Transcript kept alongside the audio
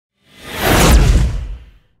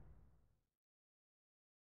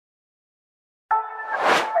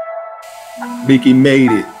Mickey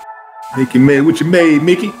made it. Mickey made it. What you made,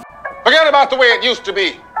 Mickey? Forget about the way it used to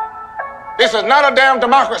be. This is not a damn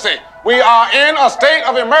democracy. We are in a state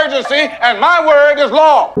of emergency, and my word is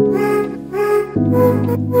law.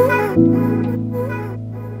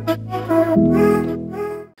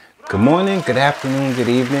 Good morning, good afternoon, good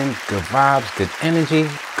evening, good vibes, good energy,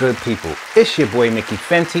 good people. It's your boy Mickey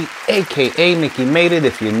Fenty, aka Mickey Made It.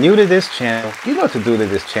 If you're new to this channel, you know what to do to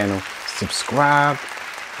this channel. Subscribe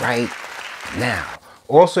right now.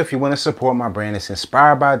 Also, if you want to support my brand, it's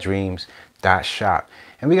inspiredbydreams.shop.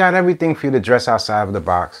 And we got everything for you to dress outside of the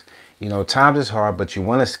box. You know, times is hard, but you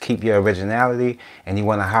want to keep your originality and you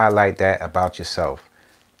want to highlight that about yourself.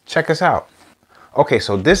 Check us out. Okay,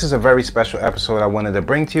 so this is a very special episode I wanted to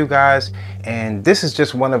bring to you guys, and this is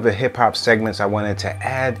just one of the hip-hop segments I wanted to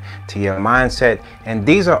add to your mindset. And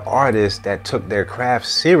these are artists that took their craft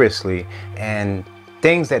seriously, and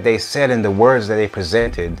things that they said and the words that they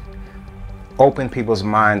presented opened people's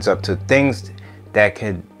minds up to things that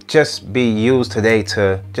could just be used today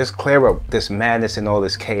to just clear up this madness and all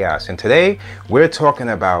this chaos. And today we're talking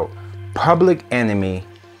about Public Enemy,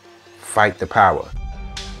 Fight the Power.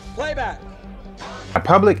 Playback.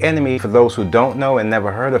 Public Enemy, for those who don't know and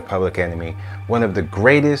never heard of Public Enemy, one of the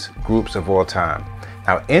greatest groups of all time.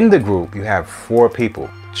 Now in the group you have four people: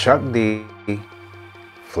 Chuck D,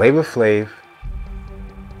 Flavor Flav,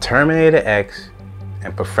 Terminator X,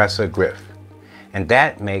 and Professor Griff. And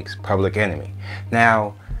that makes Public Enemy.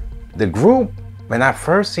 Now the group, when I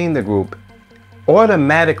first seen the group,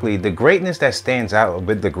 automatically the greatness that stands out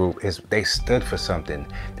with the group is they stood for something.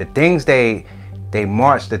 The things they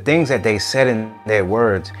marched, the things that they said in their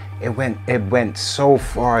words, it went so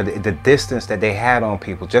far, the distance that they had on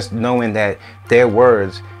people, just knowing that their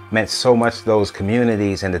words meant so much to those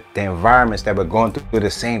communities and the environments that were going through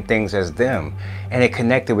the same things as them. And it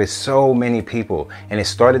connected with so many people, and it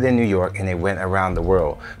started in New York and it went around the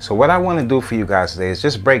world. So what I want to do for you guys today is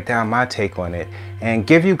just break down my take on it and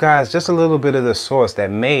give you guys just a little bit of the source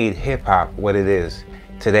that made hip-hop what it is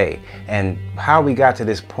today, and how we got to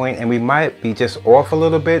this point. And we might be just off a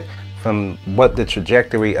little bit from what the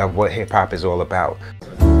trajectory of what hip-hop is all about.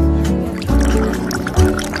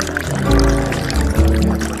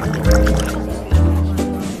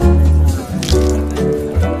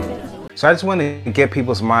 So I just want to get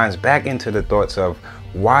people's minds back into the thoughts of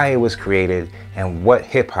why it was created and what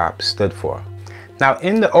hip-hop stood for. Now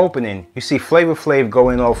in the opening, you see Flavor Flav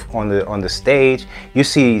going off on the stage. You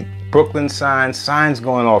see Brooklyn signs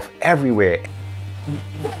going off everywhere.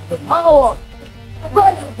 Power!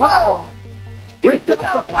 Power!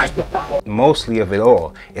 Mostly of it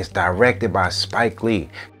all is directed by Spike Lee.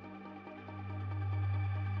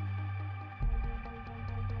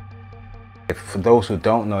 For those who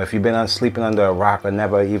don't know, if you've been sleeping under a rock or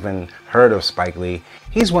never even heard of Spike Lee,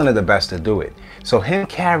 he's one of the best to do it. So him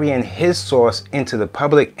carrying his source into the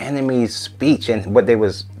Public Enemy's speech and what they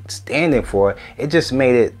was standing for, it just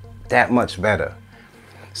made it that much better.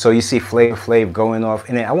 So you see Flavor Flav going off,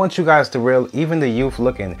 and I want you guys to even the youth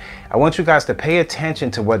looking, I want you guys to pay attention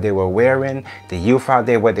to what they were wearing, the youth out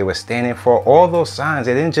there, what they were standing for. All those signs,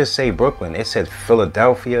 it didn't just say Brooklyn, it said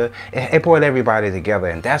Philadelphia. It brought everybody together,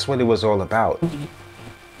 and that's what it was all about.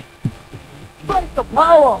 Fight the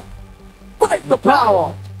power! Fight the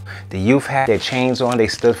power! The youth had their chains on, they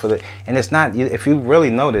stood for the, and it's not, if you really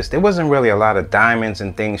notice, there wasn't really a lot of diamonds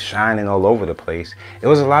and things shining all over the place. It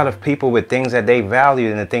was a lot of people with things that they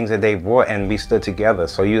valued and the things that they bought, and we stood together.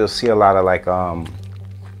 So you'll see a lot of like, a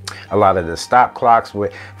lot of the stop clocks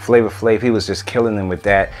with Flavor Flav. He was just killing them with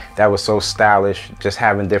that. That was so stylish, just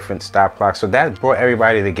having different stop clocks. So that brought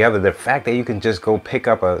everybody together. The fact that you can just go pick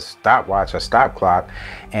up a stopwatch, a stop clock,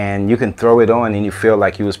 and you can throw it on and you feel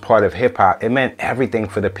like you was part of hip hop. It meant everything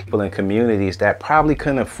for the people in communities that probably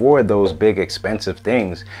couldn't afford those big expensive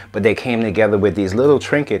things, but they came together with these little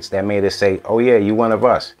trinkets that made us say, oh yeah, you one of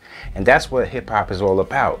us. And that's what hip hop is all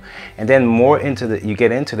about. And then more into you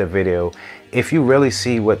get into the video, if you really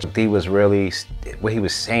see what he was what he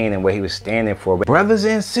was saying and what he was standing for. Brothers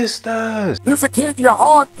and sisters. If it keep your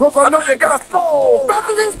heart, because I know you got a soul.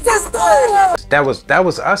 Brothers and sisters. That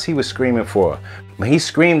was us he was screaming for. When he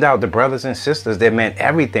screamed out the brothers and sisters, that meant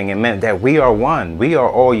everything. It meant that we are one. We are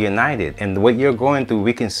all united. And what you're going through,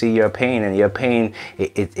 we can see your pain, and your pain,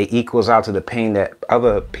 it equals out to the pain that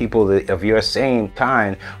other people of your same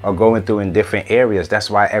kind are going through in different areas.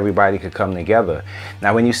 That's why everybody could come together.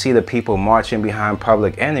 Now, when you see the people marching behind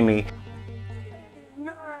Public Enemy,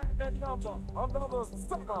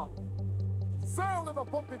 Sound of a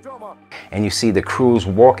funky drummer. And you see the crews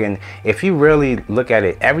walking. If you really look at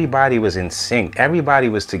it, everybody was in sync. Everybody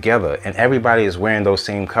was together, and everybody is wearing those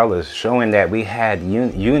same colors, showing that we had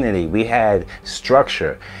unity, we had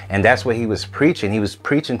structure. And that's what he was preaching. He was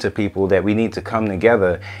preaching to people that we need to come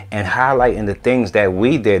together and highlighting the things that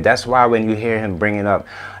we did. That's why when you hear him bringing up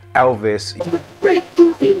Elvis,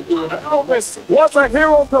 Elvis was a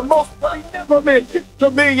hero to most, but he never meant it to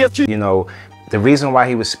me. Yet you know, the reason why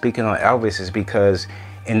he was speaking on Elvis is because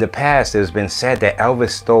in the past it's been said that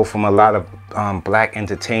Elvis stole from a lot of black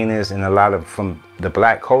entertainers and a lot of from the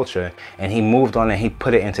black culture, and he moved on and he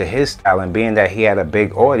put it into his style. And being that he had a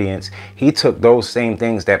big audience, he took those same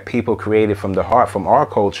things that people created from the heart, from our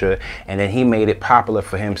culture, and then he made it popular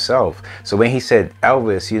for himself. So when he said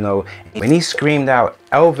Elvis, you know, when he screamed out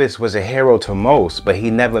Elvis was a hero to most, but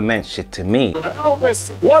he never meant shit to me.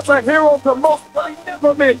 Elvis was a hero to most, but he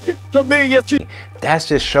never meant it to me. Yet that's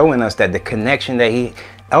just showing us that the connection that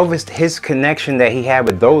Elvis, his connection that he had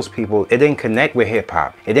with those people, it didn't connect with hip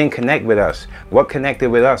hop. It didn't connect with us. What connected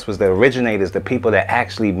with us was the originators, the people that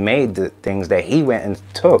actually made the things that he went and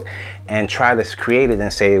took and tried to create it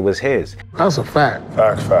and say it was his. That's a fact.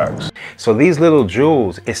 Facts. So these little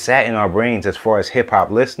jewels, it sat in our brains as far as hip hop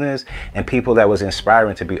listeners and people that was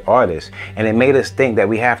inspiring to be artists. And it made us think that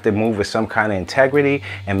we have to move with some kind of integrity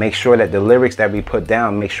and make sure that the lyrics that we put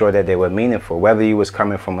down, make sure that they were meaningful. Whether you was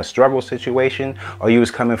coming from a struggle situation or you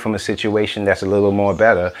was coming from a situation that's a little more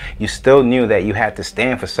better, you still knew that you had to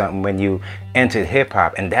stand for something when you entered hip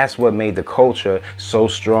hop. And that's what made the culture so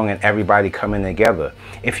strong and everybody coming together.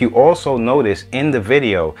 If you also notice in the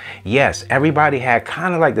video, yes, everybody had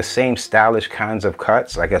kind of like the same stylish kinds of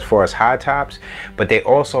cuts, like as far as high tops, but they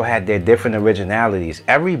also had their different originalities.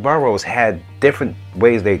 Every boroughs had different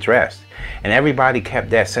ways they dressed, and everybody kept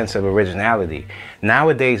that sense of originality.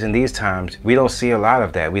 Nowadays, in these times, we don't see a lot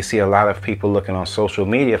of that. We see a lot of people looking on social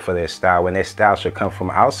media for their style, when their style should come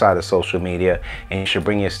from outside of social media, and you should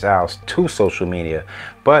bring your styles to social media.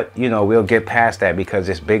 But, you know, we'll get past that because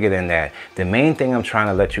it's bigger than that. The main thing I'm trying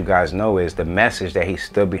to let you guys know is the message that he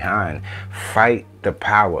stood behind. Fight the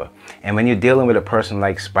power. And when you're dealing with a person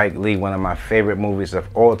like Spike Lee, one of my favorite movies of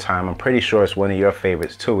all time, I'm pretty sure it's one of your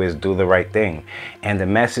favorites too, is Do the Right Thing. And the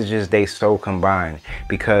messages they so combine,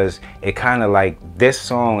 because it kind of like, this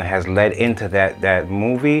song has led into that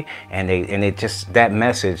movie, and it just, that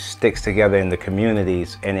message sticks together in the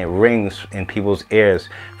communities and it rings in people's ears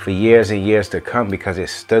for years and years to come, because it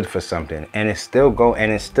stood for something. And it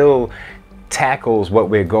still tackles what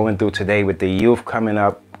we're going through today with the youth coming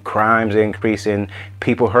up, crimes increasing,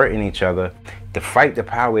 people hurting each other. To fight the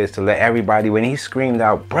power is to let everybody, when he screamed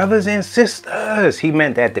out, brothers and sisters, he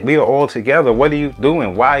meant that we are all together. What are you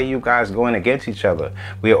doing? Why are you guys going against each other?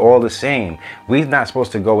 We are all the same. We're not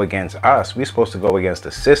supposed to go against us. We're supposed to go against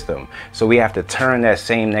the system. So we have to turn that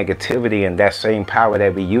same negativity and that same power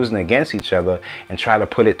that we're using against each other and try to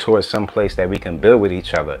put it towards some place that we can build with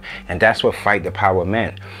each other. And that's what fight the power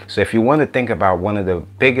meant. So if you want to think about one of the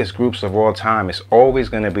biggest groups of all time, it's always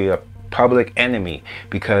going to be a Public Enemy,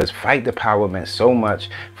 because fight the power meant so much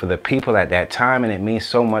for the people at that time, and it means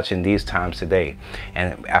so much in these times today.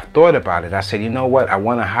 And I've thought about it. I said, you know what, I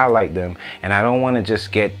want to highlight them, and I don't want to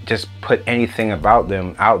just put anything about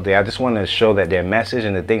them out there. I just want to show that their message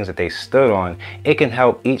and the things that they stood on, it can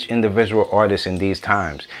help each individual artist in these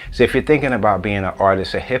times. So if you're thinking about being an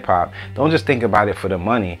artist of hip-hop, don't just think about it for the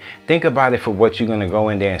money. Think about it for what you're going to go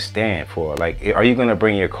in there and stand for. Like, are you going to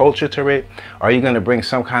bring your culture to it? Are you going to bring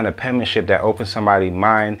some kind of penmanship that opens somebody's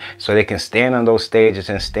mind so they can stand on those stages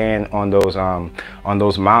and stand on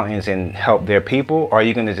those mountains and help their people? Or are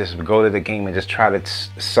you going to just go to the game and just try to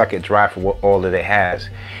suck it dry for all that it has?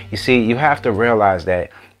 You see, you have to realize that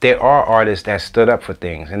there are artists that stood up for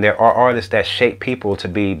things, and there are artists that shape people to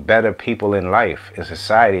be better people in life, in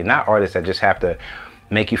society, not artists that just have to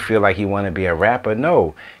make you feel like you want to be a rapper.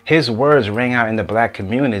 No, his words ring out in the black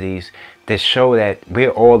communities that show that we're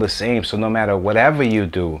all the same. So no matter whatever you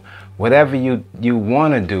do, whatever you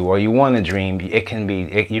want to do or you want to dream,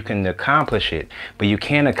 you can accomplish it. But you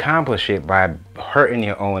can't accomplish it by hurting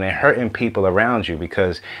your own and hurting people around you,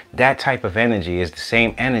 because that type of energy is the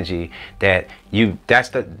same energy that that's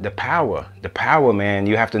the power. The power, man.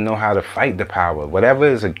 You have to know how to fight the power. Whatever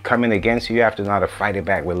is coming against you, you have to know how to fight it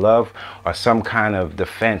back with love or some kind of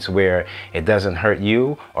defense where it doesn't hurt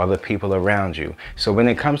you or the people around you. So when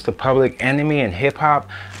it comes to Public Enemy and hip hop,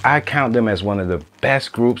 I count them as one of the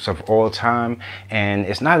best groups of all time. And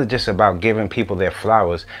it's not just about giving people their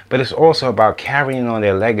flowers, but it's also about carrying on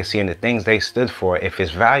their legacy and the things they stood for. If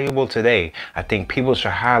it's valuable today, I think people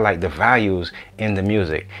should highlight the values in the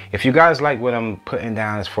music. If you guys like what I'm putting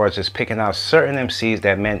down as far as just picking out certain MCs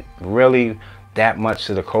that meant really that much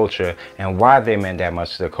to the culture and why they meant that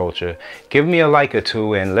much to the culture, give me a like or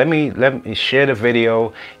two and let me share the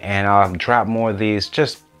video, and I'll drop more of these,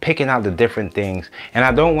 just picking out the different things. And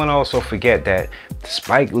I don't want to also forget that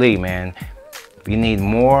Spike Lee, man, we need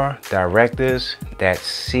more directors that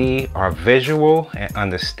see our visual and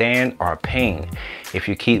understand our pain. If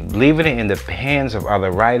you keep leaving it in the hands of other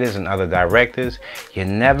writers and other directors, you're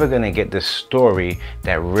never gonna get the story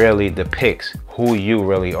that really depicts who you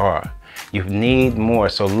really are. You need more.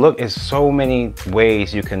 So look, there's so many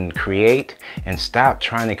ways you can create, and stop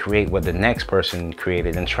trying to create what the next person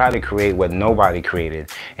created and try to create what nobody created,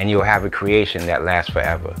 and you'll have a creation that lasts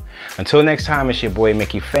forever. Until next time, it's your boy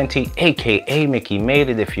Mickey Fenty, aka Mickey Made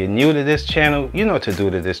It. If you're new to this channel, you know what to do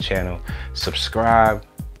to this channel. Subscribe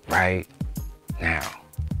right now.